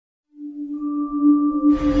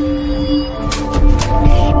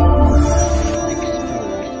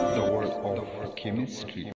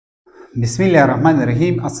chemistry. Bismillah ar-Rahman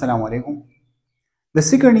ar-Rahim. Assalamu alaikum. The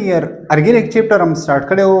second year organic chapter हम start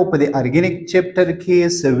करे हो पर organic chapter की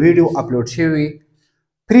इस video upload शेवी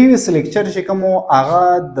previous lecture शिकमो आगा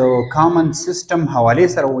the common system हवाले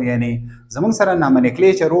सर हो यानी ज़मन सरा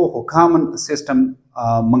nomenclature हो common system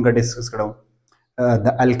मंगा discuss करो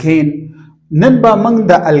the alkane नब्बा मंग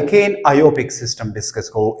the alkane IUPAC system discuss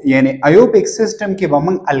को यानी IUPAC system के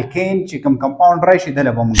बमंग alkane चिकम compound राइश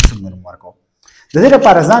इधर बमंग सुमन मार्को दधेर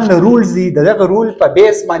पारज़ान ल rules दी दधेर rule पर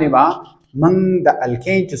base माने बा मंग द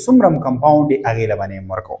alkane च सुमरम compound दी आगे लबाने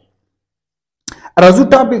मार्को राजू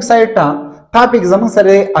topic side टा topic ज़मन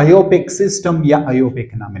सरे IUPAC system या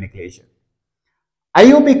IUPAC nomenclature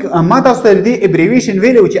IUPAC माता सुधर दी abbreviation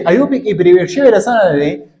वेले उचे IUPAC abbreviation वेले सन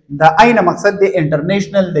ले the I ना मकसद दे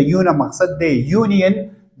international the U ना मकसद दे union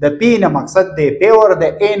the P ना मकसद दे pure the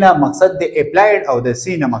A ना मकसद दे applied और the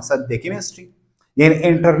C ना मकसद दे chemistry यानी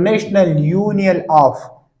international union of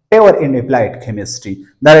pure and applied chemistry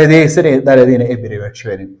दारे दे सरे दारे दे ने abbreviation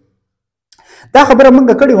वेले दा खबर मंग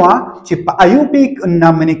कड़ी वहाँ चिप IUPAC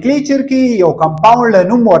nomenclature की यो compound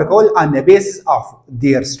लनुम वर्कोल on the basis of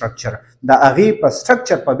their structure दा अगी पर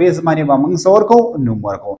structure पर base माने बा मंग सोर को नुम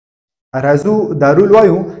वर्को राजू दारुल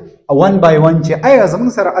वायु one by one चे आया ज़मन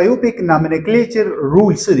sir IUPAC nomenclature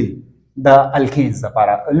rules the the alkanes दा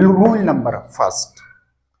पारा rule number first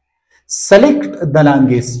select the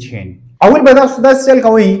longest chain अवल बता सुधा चल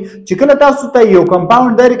कवई चिकन ता सुता यो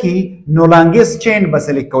कंपाउंड दर की नो लॉन्गेस्ट चेन बस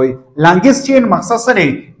सेलेक्ट कवई लॉन्गेस्ट चेन मकसद सरे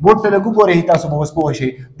बोट लगू को रही ता सुबह बस पोशे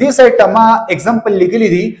दिस साइड तमा एग्जांपल लिखली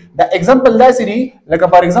दी द एग्जांपल दा सिरी लका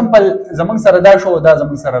फॉर एग्जांपल जमन सरदा शो दा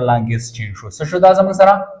जमन सर लॉन्गेस्ट चेन शो सशो दा जमन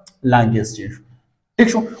सर लॉन्गेस्ट चेन ठीक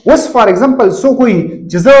शो वस फॉर एग्जांपल सो कोई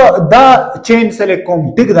जजा दा चेन सेलेक्ट कोम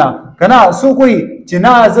ठीक दा कना सो कोई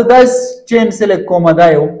जना जदा चेन सेलेक्ट कोम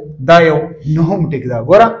दायो दायो नोम ठीक दा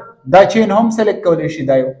गोरा दा चेन हम सेलेक्ट कवले शी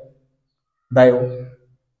दायो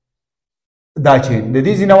दा चेन द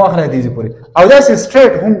दीजी नवाखला दीजी पूरी او دا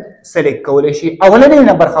स्ट्रेट हम सेलेक्ट कवले शी अवलनी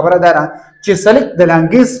नंबर खबर दारा चे select the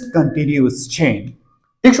longest continuous chain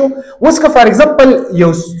ठीक शो उसका फॉर एग्जांपल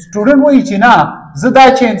यो स्टूडेंट वही चिना जदा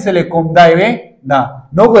चेन सेलेक्ट कोम दायो दा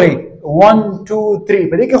नो गोरे 1 2 3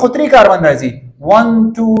 बदे के खतरी कार्बन राजी 1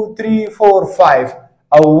 2 3 4 5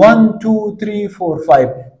 او 1 2 3 4 5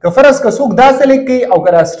 कफरस का सूख दा सेलेक्ट की और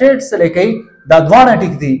करा स्ट्रेट सेलेक्ट की दा द्वाना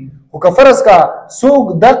टिक दी वो कफरस का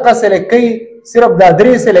सूख दक्का सेलेक्ट की सिर्फ दा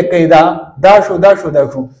दरी सेलेक्ट की दा शो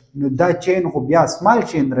नो दा चेन को बिया स्मॉल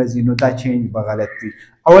चेन रजी नो दा चेन बगलत थी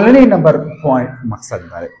अवलनी नंबर पॉइंट मकसद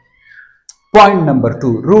बारे point number 2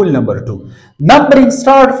 rule number 2 numbering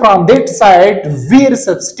start from that side where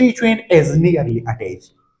substituent is nearly attached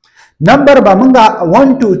number बमंगा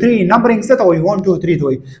 1 2 3 नंबरिंग से तो 1 2 3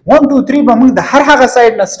 तो 1 2 3 बमंग द हर हागा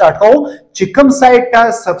साइड ना स्टार्ट हो चिकम साइड ता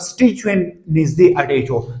सब्स्टिट्यूएंट निजदी अटैच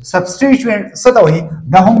हो सब्स्टिट्यूएंट सतो ही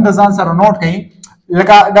द हम द जान सर नोट कहीं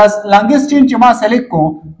लगा द लॉन्गेस्ट चेन चमा सेलेक्ट को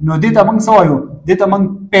नो दे तमंग सो आयो दे तमंग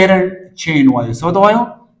पेरेंट चेन वायो सो तो आयो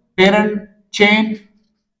पेरेंट चेन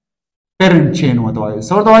होता आयो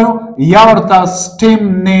सो तो आयो या वर्ता स्टेम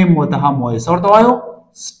नेम होता हम वायो सो तो आयो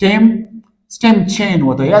स्टेम चेन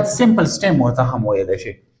होता है या सिंपल स्टेम होता हम वो ये देशे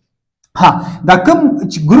हाँ दा कम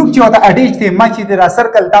ग्रुप जो होता अटैच थे माची तेरा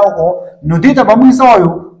सर्कल ताऊ को नुदी ता बमुई सो आयो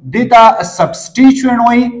देता सब्स्टिट्यूएंट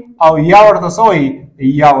होई और या वर्ता सोई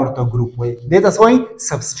या वर्ता ग्रुप होई देता सोई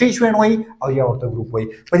सब्स्टिट्यूएंट होई और या वर्ता ग्रुप होई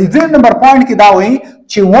पर इधर नंबर पॉइंट की दा होई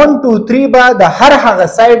ची 1 2 3 बा द हर हागा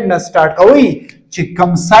साइड न स्टार्ट कवई ची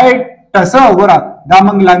कम साइड तसा गोरा दा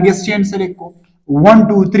मंग लॉन्गेस्ट चेन सेलेक्ट को 1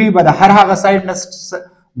 2 3 बा द हर हागा साइड न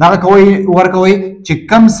दा कोई वर्क कोई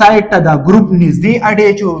चिकम साइड ता दा ग्रुप निजदी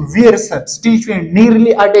attach where substituent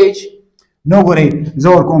nearly attach no गोरे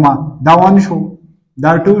जोर कोमा दा 1 शो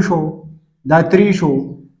दा 2 शो दा 3 शो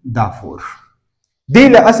दा 4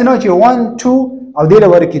 दिल असनो चे 1 2 और दिल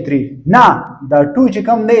वर्क की 3 ना दा 2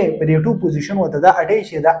 चिकम दे पर ये 2 पोजीशन होता दा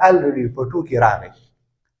अटैच दा ऑलरेडी पर 2 की रागे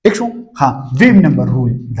ठीक शो हां ड्रीम नंबर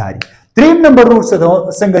रूल दारी Three number rule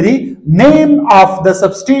संगति name of the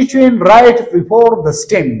substituent right before the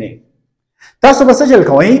stem name. तासो बस चल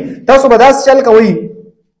कवई तासो बदास चल कवई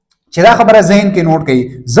चिदा खबर ज़हन के नोट कई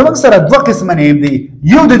जमन सर दो किस्म name the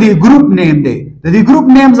you the group name they the group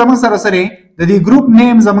name जमन सर सरे दी ग्रुप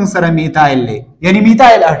नेम जमन सर मिथाइल ले यानी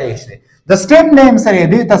मिथाइल अटैच ले द स्टेम नेम सरे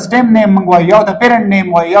दी द स्टेम नेम मंगवा या द पेरेंट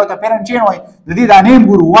नेम वा या द पेरेंट चेन वा दी the name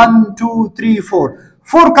Guru 1 2 3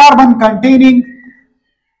 4 carbon containing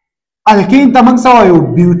alkene tamang sawayo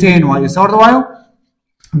butane wayo sawar wayo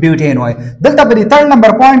butane wayo dalta bari third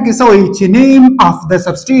number point ki sawi chi name of the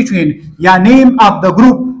substituent ya name of the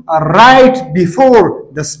group right before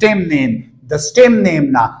the stem name د سټیم نیم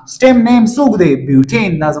نه سټیم نیم څوک دی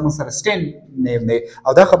بیوټین دا زموږ سره سټیم نیم دی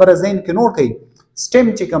او دا خبره ذهن کې نوٹ کړئ سټیم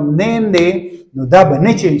چې کوم نیم دی نو دا به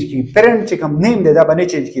نه چینج کی پیرنٹ چې کوم نیم دی دا به نه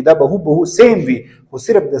چینج کی دا به هو سیم وي خو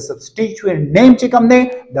صرف د سبسټیچوینټ نیم چې کوم دی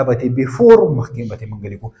دا به بیفور مخکې به موږ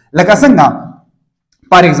لیکو لکه څنګه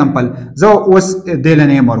فار ایگزامپل زه اوس دله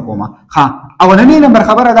نیم ورکوم ها اولنی نمبر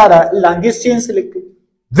خبره دا ده لانګیسټ چین سلیکټ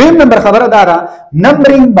دویم نمبر خبره دا ده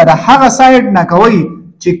نمبرینګ به د هغه سایډ نه کوئ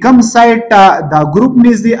چې کم سایډ ته دا ګروپ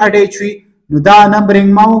نږدې اټیچ وي نو دا نمبرینګ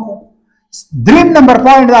ما وکړو دریم نمبر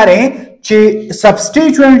پوینټ دا دی چې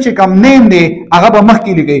سبسټیچوینټ چې کم نیم دی هغه به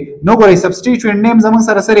مخکې لیکئ نو ګورئ سبسټیچوینټ نیم زموږ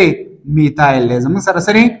سره سره میتایل دی زموږ سره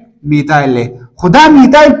سره میتایل دی خو دا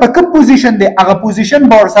میتایل په کوم پوزیشن دی هغه پوزیشن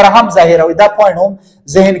به ورسره هم ظاهروي دا پوینټ هم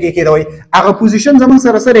ذهن کې کېدوئ هغه پوزیشن زموږ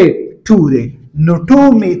سره سره 2 دی نو 2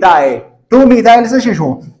 میتایل 2 میتایل څه شو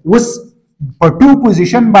اوس په 2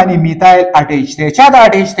 پوزیشن باندې میتایل اټیچ دی چا دا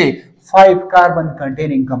اټیچ دی 5 کاربن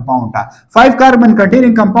کنټینینګ کمپاوند ته 5 کاربن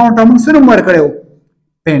کنټینینګ کمپاوند ته موږ څه نوم ورکړو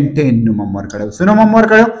پینټین نوم ورکړو څه نوم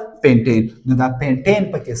ورکړو پینټین نو دا پینټین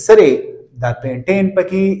پکې سره دا پینټین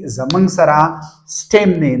پکې زمنګ سره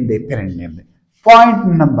سټیم نیم دی پیرنٹ نیم دی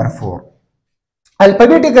پوینټ نمبر 4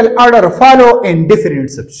 alphabetical order follow in different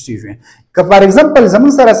substituent که فار ایگزامپل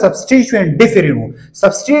زمون سره substituent different وو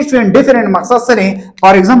substituent different مقصد سره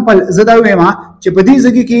فار ایگزامپل زه دا وایم چې په دې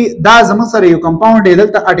ځکه کې دا زمون سره یو کمپاوند دی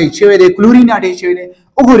دلته اټیچ شوی دی کلورین اټیچ شوی دی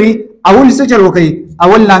وګورئ اول څه چل وکړئ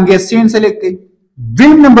اول لانګیسټ چین سلیکټ کړئ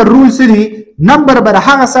دویم نمبر رول څه دی نمبر به د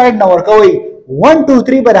هغه سایډ نه ورکوئ 1 2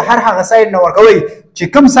 3 به د هر هغه سایډ نه ورکوئ چې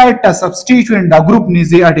کوم سایډ ته substituent دا ګروپ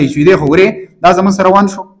نږدې اټیچ وي دی خو ګورئ دا زمون سره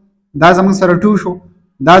 1 شو دا زمون سره 2 شو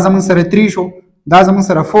دا زمون سره 3 شو دا زمون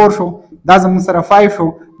سره 4 شو دا زمون سره 5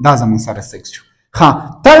 شو دا زمون سره 6 شو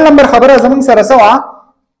ها تل نمبر خبره زمون سره سوا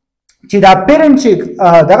چې دا پیرنٹ چې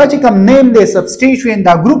دغه چې کوم نیم دی سبسټیچوینټ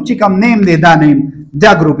دا ګروپ چې کوم نیم دی دا نیم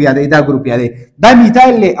دا ګروپ یادې دا ګروپ یادې دا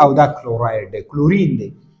میتایل دی او دا کلورایډ دی کلورین دی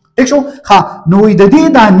ٹھیک شو ها نو د دې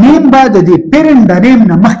دا نیم به د دې پیرنٹ د نیم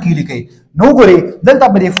نه مخکې لیکئ نو ګورئ دلته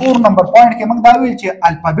په 4 نمبر پوینټ کې موږ دا ویل چې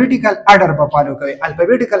الفابیټیکل اډر به فالو کوي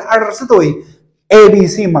الفابیټیکل اډر څه ته وایي اے بی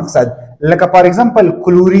سی مقصد لکه فار ایگزامپل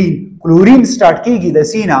کلورین سٹارټ کیږي د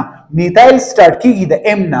سی نه میتایل سٹارټ کیږي د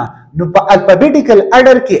ایم نه نو په الفابیټیکل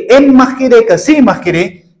اډر کې ایم مخکې دی که سی مخکې دی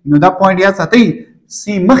نو دا پوینټ یاد ساتئ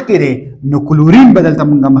سی مخکې دی نو کلورین بدلته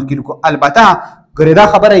موږ مخکې لیکو البته ګورئ دا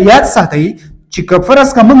خبره یاد ساتئ چې که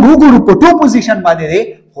فرض که موږ وګورو په 2 پوزیشن باندې دی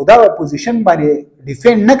خو دا پوزیشن باندې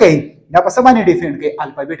ډیفینډ نه کوي دا په څه باندې ډیفینډ کوي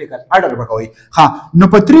الفابیټیکل اډر به کوئ ها نو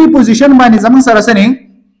په 3 پوزیشن باندې زموږ سره څه دی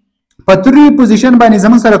په 3 پوزیشن باندې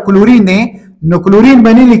زموږ سره کلورین دی نو کلورین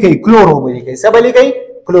به نه لیکئ کلورو به لیکئ څه به لیکئ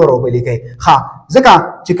کلورو به لیکئ ها ځکه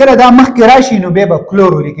چې کله دا مخکې راشي نو بیا به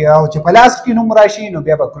کلورو لیکئ او چې په لاس کې نوم راشي نو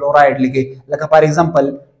بیا به کلورایډ لیکئ لکه فار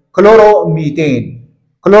ایگزامپل کلورو میتین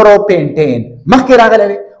کلورو پینټین مخکې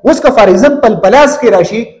راغلی دی اوس که فار ایگزامپل په لاس کې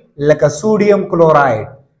راشي لکه سوډیم کلورایډ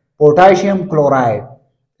پوټاشیم کلورایډ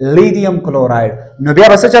لیډیم کلورایډ نو بیا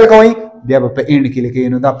به څه چل کوئ بیا به په اینډ کې لیکئ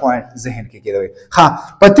نو دا پوینټ ذهن کې کېدوئ ها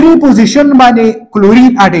په 3 پوزیشن باندې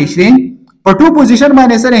کلورین اټیچ دی په 2 پوزیشن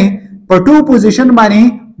باندې سره په 2 پوزیشن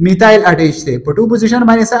باندې میتایل اټیچ دی په 2 پوزیشن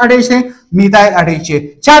باندې څه اټیچ دی میتایل اټیچ دی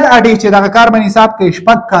چا د اټیچ دا کاربن حساب کې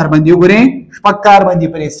شپږ کاربن دی وګورئ شپږ کاربن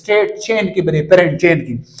دی په سټیټ چین کې په پیرنٹ چین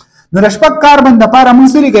کې نو د شپږ کاربن د لپاره موږ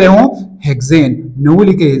څه لیکلی وو هیکزین نو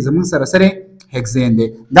ولیکئ زموږ سره سره هیکزین دی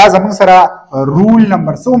دا زموږ سره رول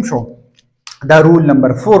نمبر څوم شو دا رول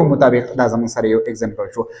نمبر 4 مطابق دا زمون سره یو ایگزامپل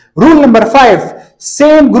شو رول نمبر 5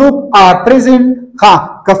 سیم گروپ آر پریزنٹ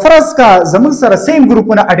ها که فرض کا زمون سره سیم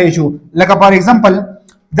گروپونه اټیچ شو لکه فار ایگزامپل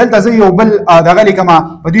دلته زه یو بل دغه لیکم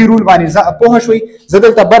په دې رول باندې زه پوه شوي زه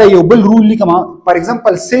دلته بره یو بل رول لیکم فار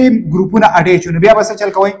ایگزامپل سیم گروپونه اټیچ شو نو بیا به څه چل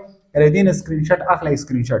کوئ دې نه سکرین شاټ اخلئ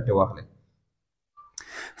سکرین شاټ ته واخلئ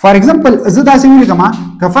فار ایگزامپل زه داسې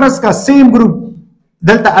ولیکم که فرض کا سیم گروپ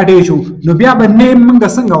دلته اټیچ شو نو بیا به نیم موږ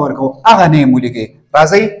څنګه ورکو هغه نیم ولیکئ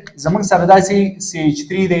راځئ زموږ سره داسې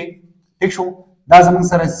CH3 دی ټیک شو دا زموږ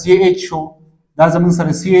سره CH شو دا زموږ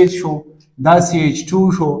سره CH شو دا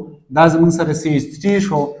CH2 شو دا زموږ سره CH3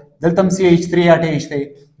 شو دلته هم CH3 اټیچ دی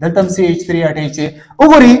دلته هم CH3 اټیچ دی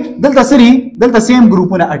وګورئ دلته سری دلته سیم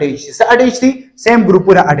ګروپونه اټیچ دي څه اټیچ دي سیم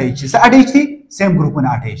ګروپونه اټیچ دي څه اټیچ دي سیم ګروپونه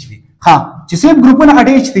اټیچ دي ها چې سیم ګروپونه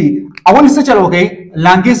اټیچ دي اول څه چل وکړئ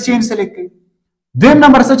لانګیسټ چین سلیکټ کړئ دویم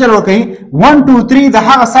نمبر څه چل وکړئ 1 2 3 د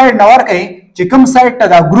هغه سایډ نه ورکړئ چې کوم سایډ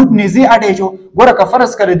ته دا ګروپ نږدې اټیچ و ګوره که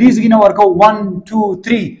فرض کړه دې ځای نه ورکو 1 2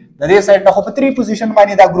 3 د دې سایډ نه خو په 3 پوزیشن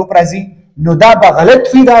باندې دا ګروپ راځي نو دا به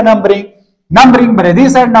غلط وي دا نمبرینګ به دې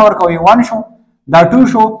سایډ نه ورکوئ 1 شو دا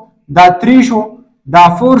 2 شو دا 3 شو دا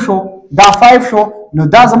 4 شو دا 5 شو نو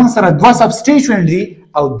دا زموږ سره دوه سبسټیچوینټ دي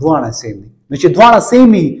او دواړه سیم دي نو چې دواړه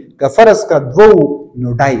سیم وي که فرض که دوه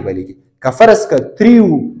نو ډای بلې کې که فرض که 3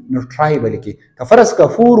 نو ټرای بلې کې که فرض که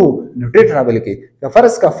 4 نو ټیټرا بلې کې که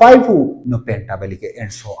فرض که 5 نو پینټا بلې کې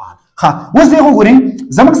اینډ سو آن. ها اوس دغه ګورئ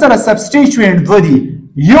زموږ سره سبسټیچوینټ دوه دي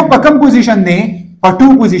یو په کم پوزیشن دی په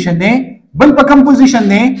 2 پوزیشن دی بل په کم پوزیشن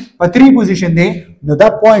دی په 3 پوزیشن دی نو دا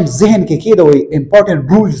پوینټ ذهن کې کېدوي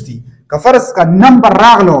امپورټنت رولز دي که فرض که نمبر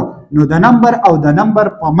راغلو نو د نمبر او د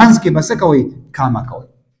نمبر په منځ کې به څه کوئ کامه کوئ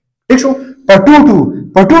ٹھیک شو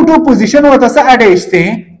په 2 پوزیشن ورته څه اډیج دی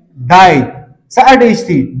ډای څه اډیج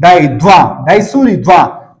دی ډای ډای سوري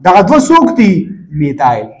دغه دوه څوک دي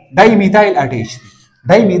میتایل ډای میتایل اډیج دی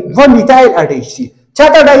ډای دوه میتایل اډیج دي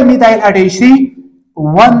چاته ډای میتایل اډیج دي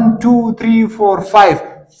 1 2 3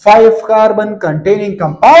 4 5 carbon containing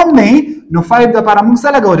compound نه نو 5 د لپاره موږ څه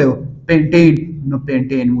لګولیو پینټین نو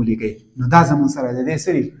پینټین ولیکئ نو دا زموږ سره د دې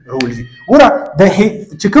سری رول دي ګوره د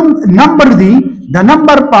چې کوم نمبر دی د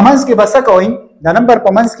نمبر په منځ کې به څه کوئ د نمبر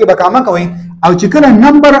په منځ کې به کامه کوئ او چې کله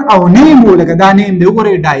نمبر او نیم ولکه دا نیم دی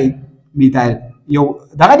وګورئ ډای میتایل یو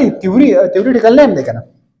دغه دی تیوریټیکل نیم دی کنه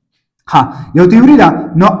ها یو تیوري ده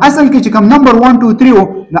نو اصل کې چې کوم نمبر 1 2 3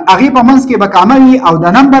 نو هغه په منځ کې به کامه وي او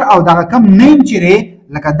د نمبر او دغه کم نیم چې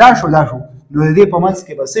لکه دا شو نو د دې په منځ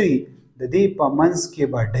کې به څه وي د دې په منځ کې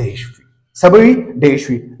به ډیش وي څه به وي ډیش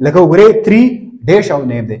وي لکه وګورئ 3 ډیش او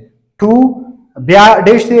نیم دی 2 بیا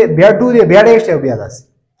ډیش دی بیا 2 دی بیا ډیش دی بیا داسې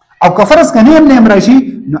او که فرض که نیم راشي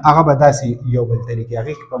نو هغه به داسې یو بل طریقې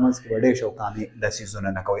هغې کې په منځ کې به ډیش او کامې داسې څیزونه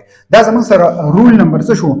نه کوئ دا زموږ سره رول نمبر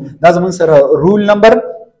څه شو دا زموږ سره رول نمبر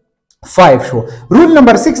 5 شو رول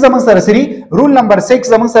نمبر 6 زموږ سره سری رول نمبر 6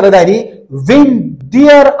 زموږ سره داري when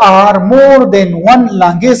there are more than one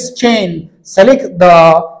longest chain select the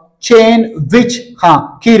chain which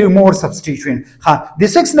carry more substituent د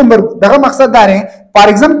 6 نمبر دغه مقصد دا دی فار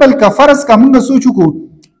ایگزامپل که فرض که موږ سوچ وکړو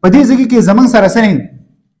په دې ځای کې زموږ سره سره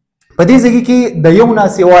په دې ځای کې د یو نه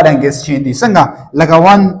سیوا longest chain دي څنګه لکه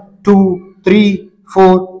 1 2 3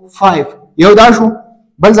 4 5 یو دا شو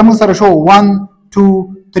بل زموږ سره شو 1 2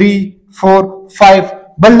 3 4 5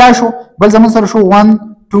 بل دا شو بل زموږ سره شو 1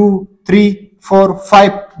 2 3 4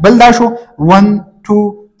 5 بل دا شو 1 2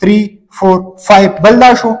 3 4 5 بل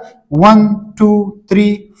دا شو 1 2 3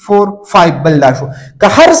 4 5 بل دا شو که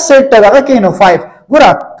هر سیټ دغه کې نو 5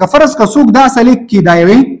 ګوره که فرض که څوک دا سلیک کی دا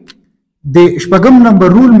وي د شپږم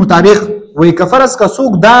نمبر رول مطابق وای که فرض که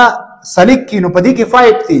څوک دا سلیک کی نو په دې کې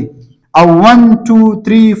 5 دي او 1 2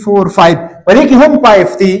 3 4 5 په دې کې هم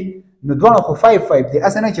 5 دي نو دواړه خو 5 دي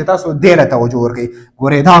اسنه چې تاسو ډیره توجه ورکړئ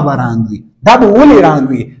ګورئ دا به راند وي دا به ولې راند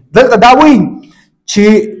وي دلته دا وایي چې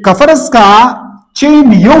که فرض کا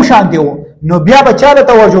چین یو شان دی نو بیا به چاله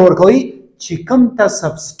توجه ورکوئ چې کوم ته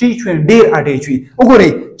سبسټیچوینټ ډیر اټیچ وي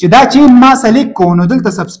وګورئ چې دا چین ما سلیک کو نو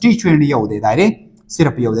دلته سبسټیچوینټ یو دی دا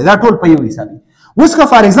صرف یو دی دا ټول په یو حساب اوس که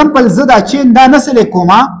فار ایگزامپل زه دا چین دا نه سلیک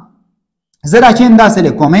کوم زه دا چین دا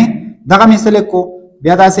سلیک کوم دغه مې سلیک کو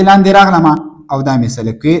بیا داسې لاندې راغلم او دا مې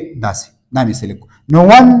سلیک کې داسې دا مې سلیک نو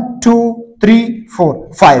 1 2 3 4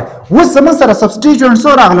 5 اوس زموږ سره سبسټیچوینټ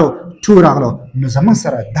څو راغلو 2 راغلو نو زموږ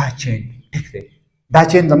سره دا چین ټیک دی دا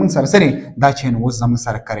چین زموږ سره سره دا چین اوس زموږ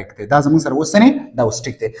سره کریکټ دی دا زموږ سره اوس نه دا اوس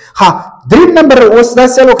ټیک دی ها دریم نمبر اوس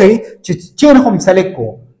دا چلو کوي چې چین هم سلیکټ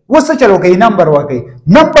کو اوس چلو کوي نمبر وکي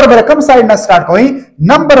نمبر به کوم سایډ نه سٹارټ کوي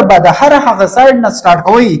نمبر به د هر هغه سایډ نه سٹارټ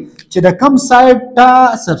کوي چې د کوم سایډ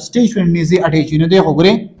ته سبسټیچوینټ نږدې اټیچ نه دی خو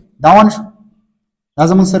ګورئ دا ون شو دا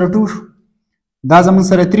زموږ سره 2 شو دا زموږ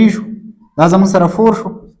سره 3 شو دا زموږ سره 4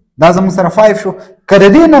 شو دا زموږ سره 5 شو که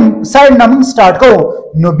د دې سایډ نه موږ سٹارټ کوو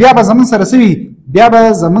نو بیا به زموږ سره څه وي بیا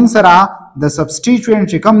به زموږ سره د سبسټیچوینټ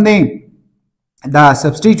چې کوم دی دا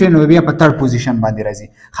سبسټیچوینټ به بیا په 3rd پوزیشن باندې راځي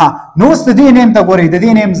ها نو اوس د دې نیم ته ګورئ د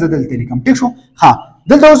دې نیم زه دلته لیکم ټیک شو ها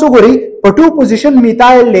دلته اوس وګورئ په 2 پوزیشن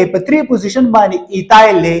میتایل دی په 3 پوزیشن باندې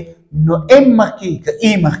ایتایل دی نو ام مخکې که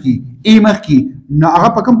ای مخکې نو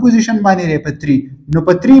هغه په کوم پوزیشن باندې دی په 3 نو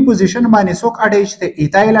په 3 پوزیشن باندې څوک اټیچ دی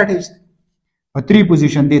ایتایل اټیچ دی په 3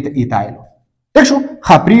 پوزیشن دی ته ایتایل ټیک شو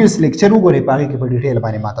ها پریویس لیکچر وګورئ په هغې کې په ډیټیل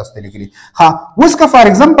باندې ما تاسو ته لیکلي ها اوس که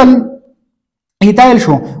فار ایگزامپل ایتایل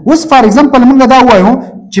شو اوس فار ایگزامپل موږ دا وایو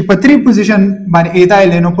چې په 3 پوزیشن باندې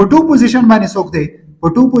ایتایل دی نو په 2 پوزیشن باندې څوک دی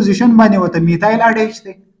په 2 پوزیشن باندې ورته میتایل اټیچ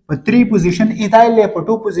دی په 3 پوزیشن ایتایل دی په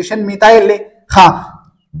 2 پوزیشن میتایل دی ها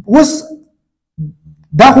اوس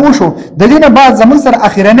دا خو شو د دې نه بعد زموږ سره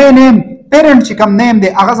اخرنی نیم پیرنټ چې کوم نیم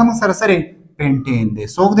دی هغه زموږ سره سره پینټین دی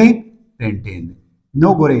څوک دی پینټین دی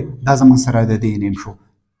نو ګورئ دا زموږ سره د دې نیم شو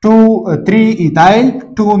 2 3 ایتایل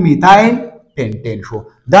 2 میتایل پینټین شو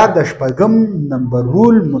دا د شپږم نمبر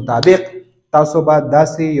رول مطابق تاسو به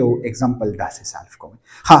داسې یو اگزامپل داسې سالف کوئ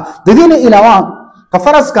ها د دې نه علاوه که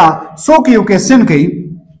فرض کا څوک یو کوېسچن کوي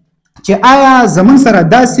چې آیا زموږ سره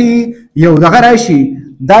داسې یو دغه راشي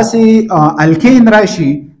داسې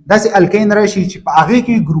الکین راشي چې په هغې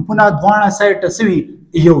کې ګروپونه دواړه سایډ ته څه وي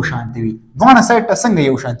یو شانتې وي دواړه سایډ ته څنګه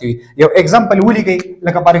یو شانتې وي یو اگزامپل ولیکئ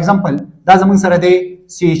لکه فار اگزامپل دا زموږ سره دی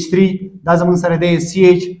CH3 دا زموږ سره دی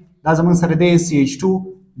CH دا زموږ سره دی CH2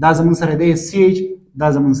 دا زموږ سره دی CH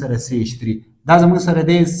دا زموږ سره CH3 دا زموږ سره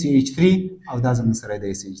دی CH3 او دا زموږ سره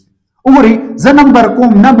دی CH3 وګورئ زه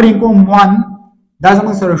نمبرینګ کوم 1 دا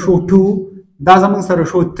زموږ سره شو 2 دا زموږ سره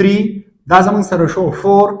شو 3 دا زموږ سره شو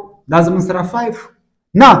 4 دا زموږ سره 5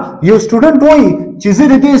 نه یو سټوډنټ وایي چې زه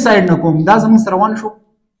د دې سایډ نه کوم دا زموږ سره 1 شو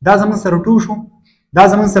دا زموږ سره 2 شو دا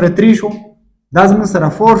زموږ سره 3 شو دا زموږ سره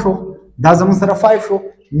 4 شو دا زموږ سره 5 شو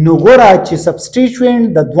نو ګوره چې سبسټیچوینټ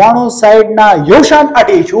د دوانو سایډ نه یو شان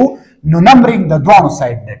اټیچ شو نو نمبرینګ د دوانو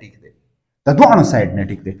سایډ نه ټیک دی د دوانو سایډ نه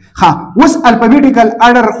ټیک دی ها اوس الفابیټیکل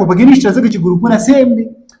اډر خو بګی نشته ځکه چې ګروپونه سیم دي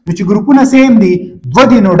نو چې ګروپونه سیم دي دوه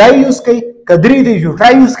دي نو ډای یوز کوي که درې دي نو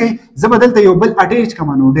ټرای یوز کوي زه به دلته یو بل اټیچ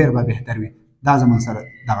کړم نو ډېر به بهتر وي دا زموږ سره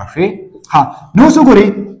دغه شی ها نو څه ګورئ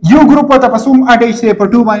یو ګروپ ورته په څوم اټیچ دی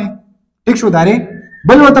په 2 باندې ټیک شو دا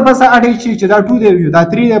بل ورته په څه اټیچ دی چې دا 2 دی دا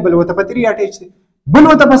 3 دی بل ورته په 3 اټیچ دی بل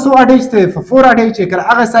ورته په څو اټیچ دی په 4 اټیچ دی که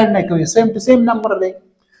هغه سایډ نه کوي سیم ټو سیم نمبر دی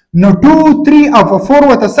نو 2 3 او 4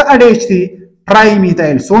 ورته څه اټیچ دی ټرای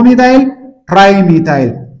میتایل سو میتایل ټرای میتایل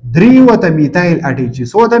 3 ورته میتایل اټیچ دی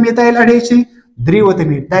سو ورته میتایل اټیچ دی 3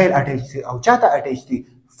 ورته میتایل اټیچ دی او چاته اټیچ دی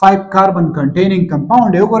 5 carbon containing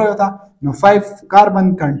compound یو ګورئ ورته نو 5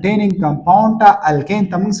 carbon containing compound ته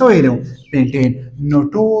الکین ته موږ څه ویلو پینټین نو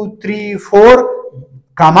 2 3 4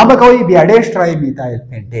 کاما به کوئ بیا ډیش ټرای میتایل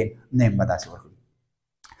پینټین نیم به داسې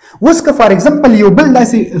ورکړو اوس که فار ایگزامپل یو بل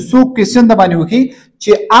داسې څوک کوېسچن د باندې وکړي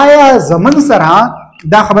چې آیا زموږ سره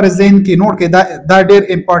دا خبره ذهن کې نوټ کړئ دا ډېر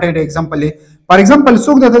امپورټنټ ایگزامپل دی فار ایگزامپل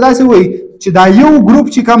څوک درته داسې وایي چې دا یو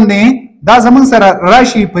ګروپ چې کوم دی دا زموږ سره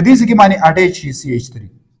راشي په دې ځای کې باندې اټیچ شي CH3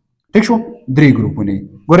 ٹھیک شو درې ګروپونه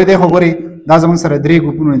ګورئ دی خو ګورئ دا زموږ سره درې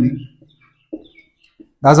ګروپونه دي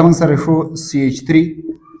دا زموږ سره شو CH3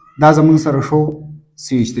 دا زموږ سره شو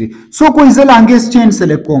CH3 سو کوئی زه لانګیسټ چین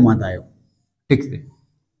سلیکټ کوم دا یو ټیک دی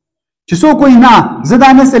چې سو کوئی نه زه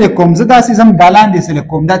دا نه سلیکټ کوم زه داسې ځم دا لاندې سلیکټ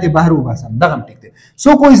کوم دا ته بهر وباسم دغه هم ټیک دی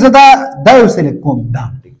سو کوئی زه دا یو سلیکټ کوم دا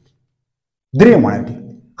هم ټیک دی درې معنی ټیک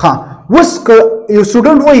دی ښه اوس که یو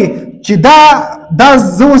سټوډنټ وایي چې دا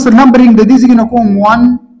زه اوس نمبرینګ د دې ځای نه کوم 1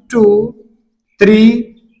 2 3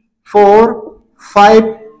 4 5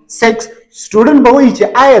 6 سټوډنټ به وایي چې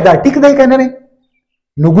آیا دا ټیک دی که نه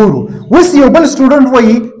نو ګورو اوس یو بل سټوډنټ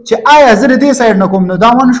وایي چې آیا زه د دې سایډ نه کوم نو دا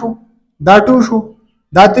 1 شو دا 2 شو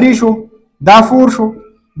دا 3 شو دا 4 شو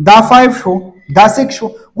دا 5 شو دا 6 شو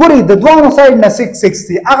ګورئ د دوانو سایډ نه 6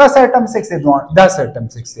 دی هغه سایډ هم 6 دی دا سایډ هم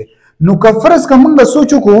 6 دی نو که فرض که موږ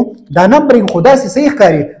سوچ وکړو دا نمبرینګ خو داسې صحیح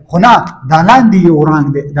ښکاري خو نه دا لاندې یو رانګ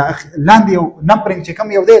دی دا لاندې یو نمبرینګ چې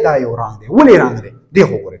کوم یو دی دا یو رانګ دی ولې رانګ دی دی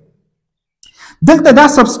خو ګورئ دلته دا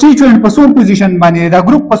سبسټیچوینټ په څوم پوزیشن باندې دا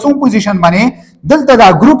ګروپ په څوم پوزیشن باندې دلته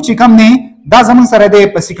دا ګروپ چې کوم دی دا زموږ سره دی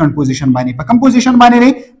په سیکنډ پوزیشن باندې په کوم پوزیشن باندې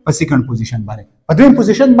دی په سیکنډ پوزیشن باندې په دویم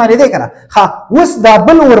پوزیشن باندې دی که نه ښه اوس دا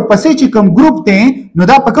بل ورپسې چې کوم ګروپ دی نو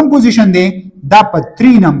دا په کوم پوزیشن دی دا په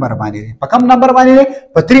 3 نمبر باندې دی په کوم نمبر باندې دی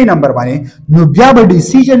په 3 نمبر باندې نو بیا به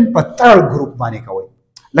ډیسیژن په تھرډ ګروپ باندې کوئ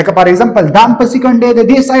لکه فار ایگزامپل دا په سیکنډ دی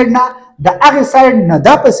د دې سایډ نه د هغې سایډ نه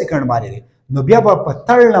دا په سیکنډ باندې دی نو بیا به په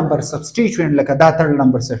تھرډ نمبر سبسټیچوینټ لکه دا تھرډ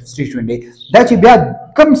نمبر سبسټیچوینټ دی دا چې بیا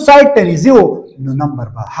کوم سایډ ته نږدې و نو نمبر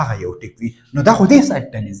به هغه یو ټیک وي نو دا خو دې سایډ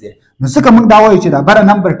ته نږدې نو ځکه موږ دا وایو چې دا بره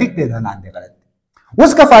نمبر ټیک دی دا لاندې غلط دی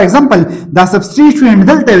اوس که فار ایگزامپل دا سبسټیچوینټ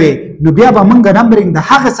دلته وي نو بیا به موږ نمبرینګ د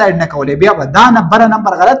هغه سایډ نه کولی بیا به دا بره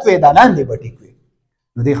نمبر غلط وي دا لاندې به ټیک وي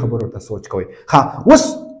نو دې خبرو ته سوچ کوئ ښه اوس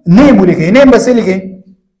نیم ولیکئ نیم به څه لیکئ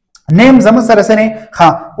نیم زموږ سره څه نه ښه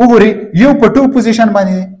وګورئ یو په 2 پوزیشن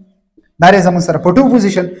باندې دا دی زموږ سره په 2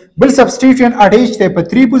 پوزیشن بل سبسټیچوینټ اټیچ دی په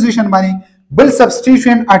 3 پوزیشن باندې بل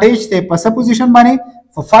سبسټیچوینټ اټیچ دی په څه پوزیشن باندې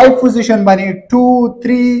په 5 پوزیشن باندې 2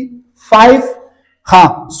 3 5 ها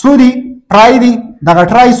سو دی ټرای دی دغه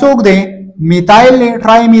ټرای څوک دی میتایل دی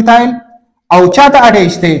ټرای میتایل او چاته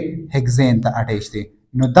اټیچ دی هیکزین ته اټیچ دی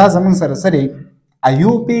نو دا زموږ سره سره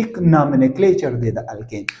IUPAC Nomenclature دی د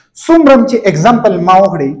الکین څومره چې اگزامپل ما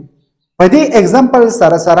وکړی په دې اگزامپل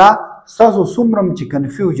سره سره ستاسو څومره چې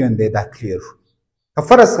کنفیوژن دی دا کلیر شو که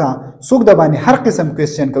فرض کا څوک د باندې هر قسم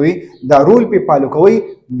کوېسچن کوي دا رول پې فالو کوئ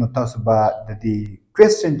نو تاسو به د دې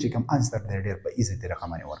کوېسچن چې کوم انسر دی ډېر په ایزي طریقه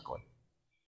باندې ورکوئ